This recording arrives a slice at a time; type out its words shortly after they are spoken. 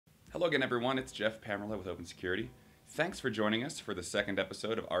Hello again, everyone. It's Jeff Pamerla with Open Security. Thanks for joining us for the second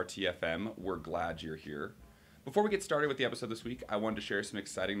episode of RTFM. We're glad you're here. Before we get started with the episode this week, I wanted to share some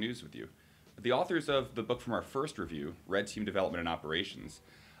exciting news with you. The authors of the book from our first review, Red Team Development and Operations,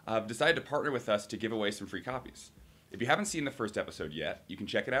 have decided to partner with us to give away some free copies. If you haven't seen the first episode yet, you can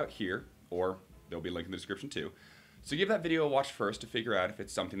check it out here, or there'll be a link in the description too. So give that video a watch first to figure out if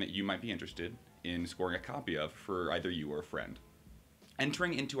it's something that you might be interested in scoring a copy of for either you or a friend.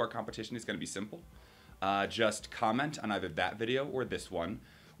 Entering into our competition is going to be simple. Just comment on either that video or this one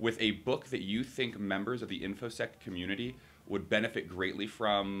with a book that you think members of the InfoSec community would benefit greatly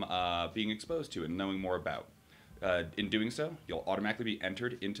from being exposed to and knowing more about. In doing so, you'll automatically be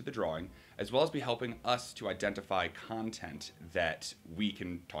entered into the drawing, as well as be helping us to identify content that we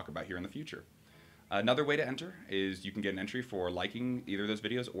can talk about here in the future. Another way to enter is you can get an entry for liking either of those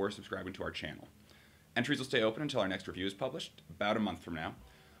videos or subscribing to our channel. Entries will stay open until our next review is published, about a month from now.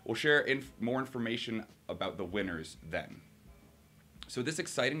 We'll share more information about the winners then. So with this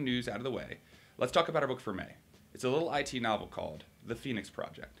exciting news out of the way, let's talk about our book for May. It's a little IT novel called The Phoenix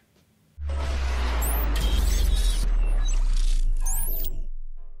Project.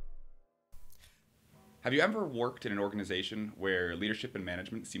 Have you ever worked in an organization where leadership and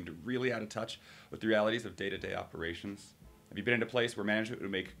management seemed really out of touch with the realities of day-to-day operations? Have you been in a place where management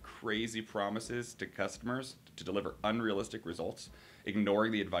would make crazy promises to customers to deliver unrealistic results,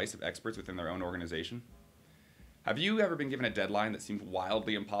 ignoring the advice of experts within their own organization? Have you ever been given a deadline that seemed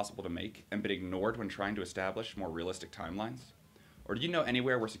wildly impossible to make and been ignored when trying to establish more realistic timelines? Or do you know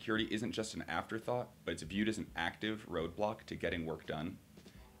anywhere where security isn't just an afterthought, but it's viewed as an active roadblock to getting work done?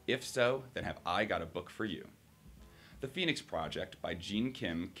 If so, then have I got a book for you. The Phoenix Project by Gene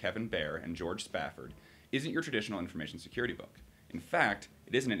Kim, Kevin Baer, and George Spafford isn't your traditional information security book. In fact,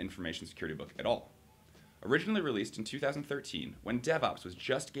 it isn't an information security book at all. Originally released in 2013, when DevOps was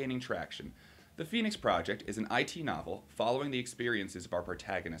just gaining traction, The Phoenix Project is an IT novel following the experiences of our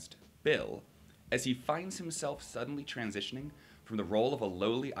protagonist, Bill, as he finds himself suddenly transitioning from the role of a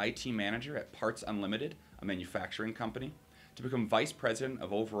lowly IT manager at Parts Unlimited, a manufacturing company, to become vice president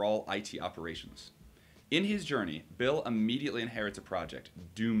of overall IT operations. In his journey, Bill immediately inherits a project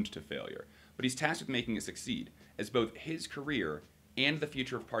doomed to failure, but he's tasked with making it succeed, as both his career and the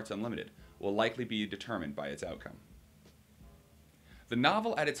future of Parts Unlimited will likely be determined by its outcome. The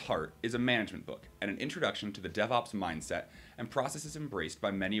novel at its heart is a management book and an introduction to the DevOps mindset and processes embraced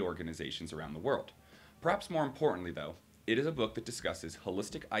by many organizations around the world. Perhaps more importantly, though, it is a book that discusses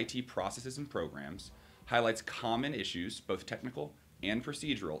holistic IT processes and programs, highlights common issues, both technical and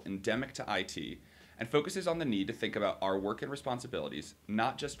procedural, endemic to IT, and focuses on the need to think about our work and responsibilities,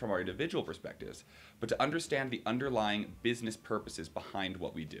 not just from our individual perspectives, but to understand the underlying business purposes behind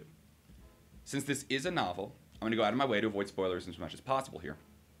what we do. Since this is a novel, I'm going to go out of my way to avoid spoilers as much as possible here.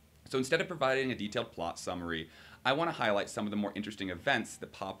 So instead of providing a detailed plot summary, I want to highlight some of the more interesting events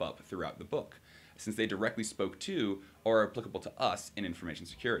that pop up throughout the book, since they directly spoke to or are applicable to us in information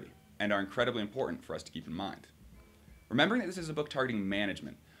security, and are incredibly important for us to keep in mind. Remembering that this is a book targeting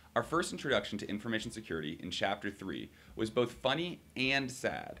management, our first introduction to information security in Chapter 3 was both funny and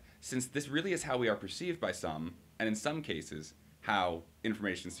sad, since this really is how we are perceived by some, and in some cases, how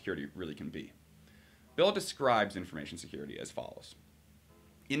information security really can be. Bill describes information security as follows.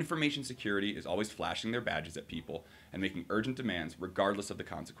 Information security is always flashing their badges at people and making urgent demands regardless of the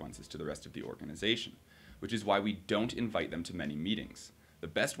consequences to the rest of the organization, which is why we don't invite them to many meetings. The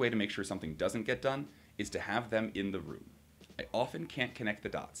best way to make sure something doesn't get done is to have them in the room. I often can't connect the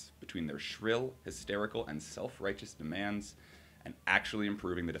dots between their shrill, hysterical, and self-righteous demands and actually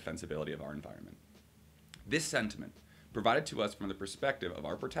improving the defensibility of our environment. This sentiment, provided to us from the perspective of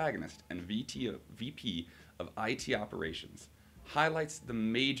our protagonist and VP of IT operations, highlights the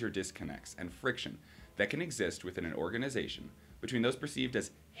major disconnects and friction that can exist within an organization between those perceived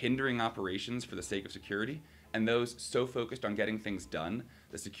as hindering operations for the sake of security and those so focused on getting things done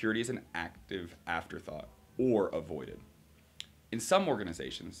that security is an active afterthought or avoided. In some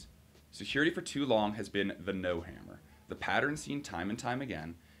organizations, security for too long has been the no hammer. The pattern seen time and time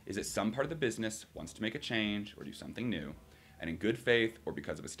again is that some part of the business wants to make a change or do something new, and in good faith or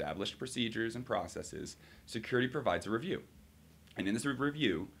because of established procedures and processes, security provides a review. And in this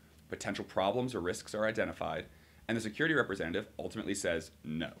review, potential problems or risks are identified, and the security representative ultimately says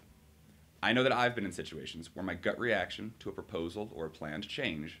no. I know that I've been in situations where my gut reaction to a proposal or a planned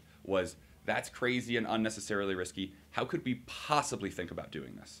change was, that's crazy and unnecessarily risky. How could we possibly think about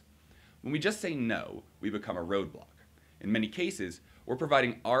doing this? When we just say no, we become a roadblock. In many cases, we're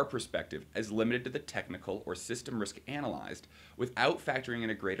providing our perspective as limited to the technical or system risk analyzed without factoring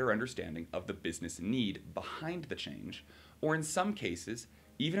in a greater understanding of the business need behind the change, or in some cases,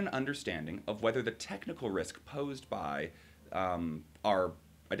 even an understanding of whether the technical risk posed by our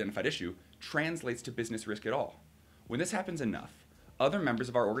identified issue translates to business risk at all. When this happens enough, other members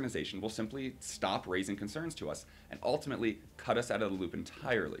of our organization will simply stop raising concerns to us and ultimately cut us out of the loop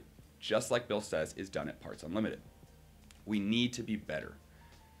entirely, just like Bill says is done at Parts Unlimited. We need to be better.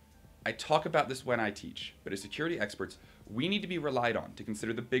 I talk about this when I teach, but as security experts, we need to be relied on to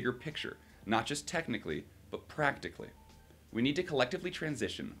consider the bigger picture, not just technically, but practically. We need to collectively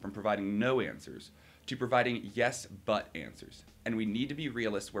transition from providing no answers to providing yes, but answers, and we need to be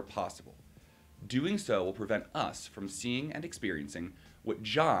realists where possible. Doing so will prevent us from seeing and experiencing what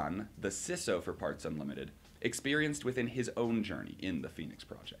John, the CISO for Parts Unlimited, experienced within his own journey in the Phoenix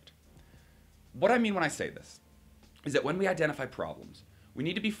Project. What I mean when I say this is that when we identify problems, we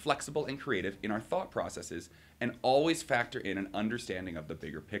need to be flexible and creative in our thought processes and always factor in an understanding of the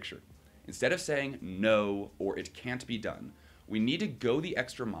bigger picture. Instead of saying no or it can't be done, we need to go the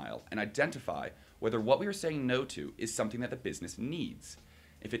extra mile and identify whether what we are saying no to is something that the business needs.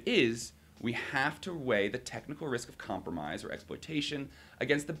 If it is, we have to weigh the technical risk of compromise or exploitation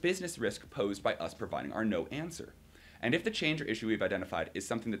against the business risk posed by us providing our no answer. And if the change or issue we've identified is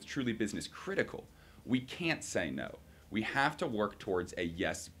something that's truly business critical, we can't say no. We have to work towards a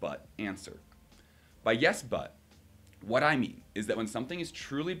yes, but answer. By yes, but, what I mean is that when something is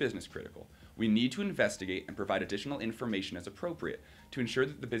truly business critical, we need to investigate and provide additional information as appropriate to ensure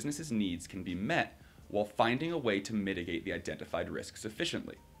that the business's needs can be met while finding a way to mitigate the identified risk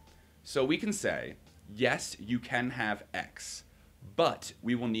sufficiently. So we can say, yes, you can have X, but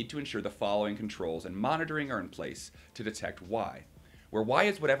we will need to ensure the following controls and monitoring are in place to detect Y, where Y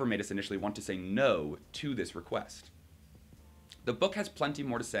is whatever made us initially want to say no to this request. The book has plenty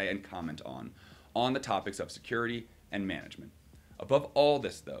more to say and comment on the topics of security and management. Above all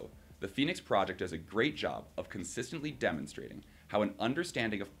this, though, the Phoenix Project does a great job of consistently demonstrating how an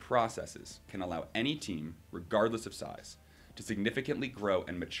understanding of processes can allow any team, regardless of size, to significantly grow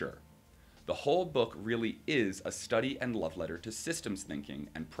and mature. The whole book really is a study and love letter to systems thinking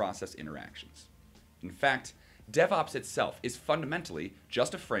and process interactions. In fact, DevOps itself is fundamentally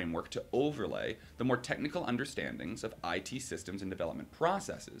just a framework to overlay the more technical understandings of IT systems and development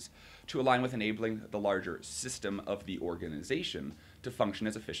processes to align with enabling the larger system of the organization to function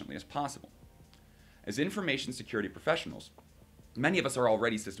as efficiently as possible. As information security professionals, many of us are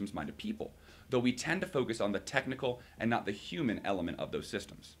already systems-minded people, though we tend to focus on the technical and not the human element of those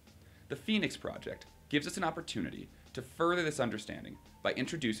systems. The Phoenix Project gives us an opportunity to further this understanding by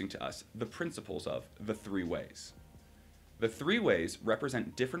introducing to us the principles of the 3 ways. The 3 ways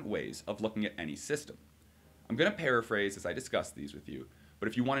represent different ways of looking at any system. I'm going to paraphrase as I discuss these with you, but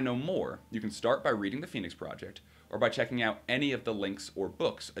if you want to know more, you can start by reading the Phoenix Project or by checking out any of the links or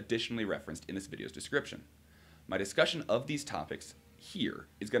books additionally referenced in this video's description. My discussion of these topics here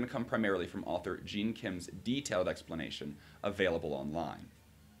is going to come primarily from author Gene Kim's detailed explanation available online.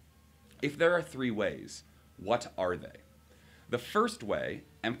 If there are 3 ways, what are they? The first way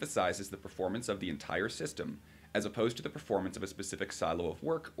emphasizes the performance of the entire system as opposed to the performance of a specific silo of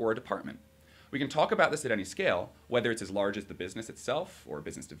work or a department. We can talk about this at any scale, whether it's as large as the business itself or a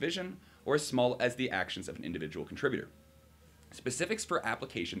business division, or as small as the actions of an individual contributor. Specifics for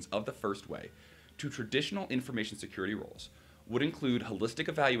applications of the first way to traditional information security roles would include holistic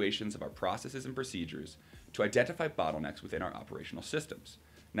evaluations of our processes and procedures to identify bottlenecks within our operational systems.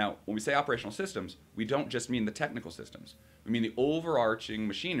 Now, when we say operational systems, we don't just mean the technical systems. We mean the overarching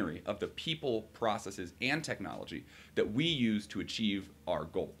machinery of the people, processes, and technology that we use to achieve our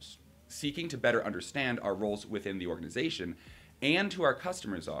goals. Seeking to better understand our roles within the organization and who our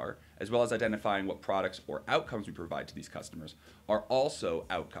customers are, as well as identifying what products or outcomes we provide to these customers, are also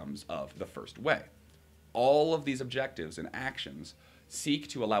outcomes of the first way. All of these objectives and actions seek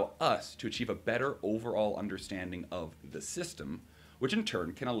to allow us to achieve a better overall understanding of the system, which in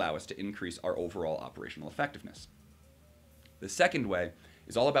turn can allow us to increase our overall operational effectiveness. The second way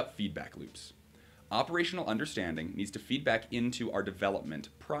is all about feedback loops. Operational understanding needs to feed back into our development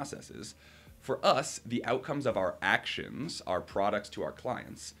processes. For us, the outcomes of our actions, our products to our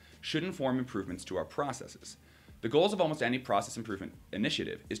clients, should inform improvements to our processes. The goals of almost any process improvement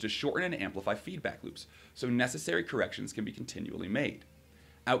initiative is to shorten and amplify feedback loops so necessary corrections can be continually made.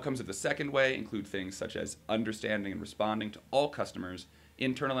 Outcomes of the second way include things such as understanding and responding to all customers,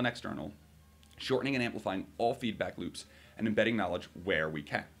 internal and external, shortening and amplifying all feedback loops, and embedding knowledge where we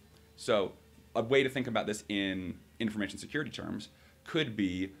can. So a way to think about this in information security terms could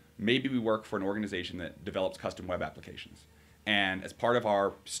be maybe we work for an organization that develops custom web applications. And as part of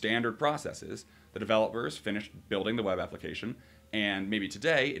our standard processes, the developers finish building the web application, and maybe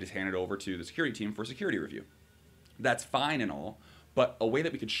today it is handed over to the security team for security review. That's fine and all, But a way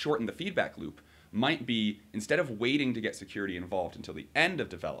that we could shorten the feedback loop might be, instead of waiting to get security involved until the end of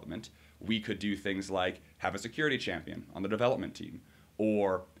development, we could do things like have a security champion on the development team,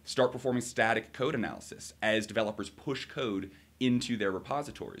 or start performing static code analysis as developers push code into their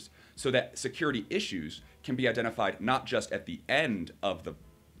repositories, so that security issues can be identified not just at the end of the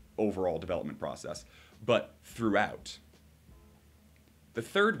overall development process, but throughout. The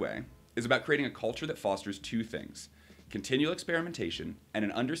third way is about creating a culture that fosters two things: continual experimentation and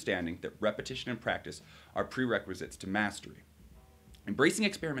an understanding that repetition and practice are prerequisites to mastery. Embracing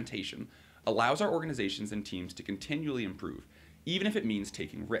experimentation allows our organizations and teams to continually improve, even if it means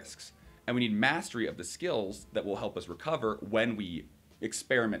taking risks. And we need mastery of the skills that will help us recover when we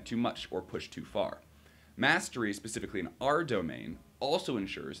experiment too much or push too far. Mastery, specifically in our domain, also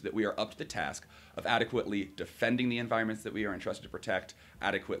ensures that we are up to the task of adequately defending the environments that we are entrusted to protect,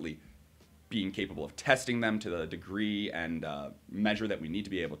 adequately being capable of testing them to the degree and measure that we need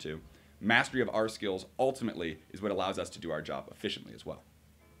to be able to. Mastery of our skills ultimately is what allows us to do our job efficiently as well.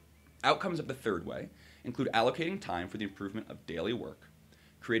 Outcomes of the third way include allocating time for the improvement of daily work,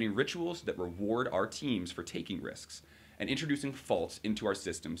 creating rituals that reward our teams for taking risks, and introducing faults into our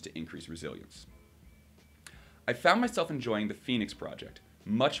systems to increase resilience. I found myself enjoying the Phoenix Project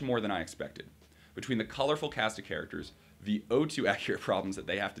much more than I expected. Between the colorful cast of characters, the O2 accurate problems that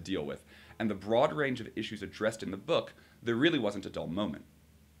they have to deal with, and the broad range of issues addressed in the book, there really wasn't a dull moment.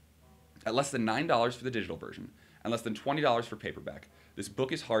 At less than $9 for the digital version, and less than $20 for paperback, this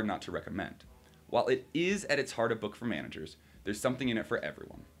book is hard not to recommend. While it is at its heart a book for managers, there's something in it for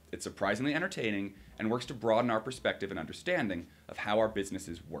everyone. It's surprisingly entertaining and works to broaden our perspective and understanding of how our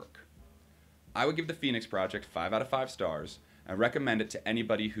businesses work. I would give the Phoenix Project 5 out of 5 stars and recommend it to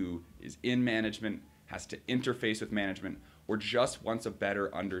anybody who is in management, has to interface with management, or just wants a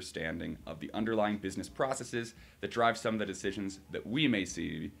better understanding of the underlying business processes that drive some of the decisions that we may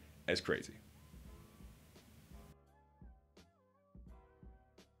see as crazy.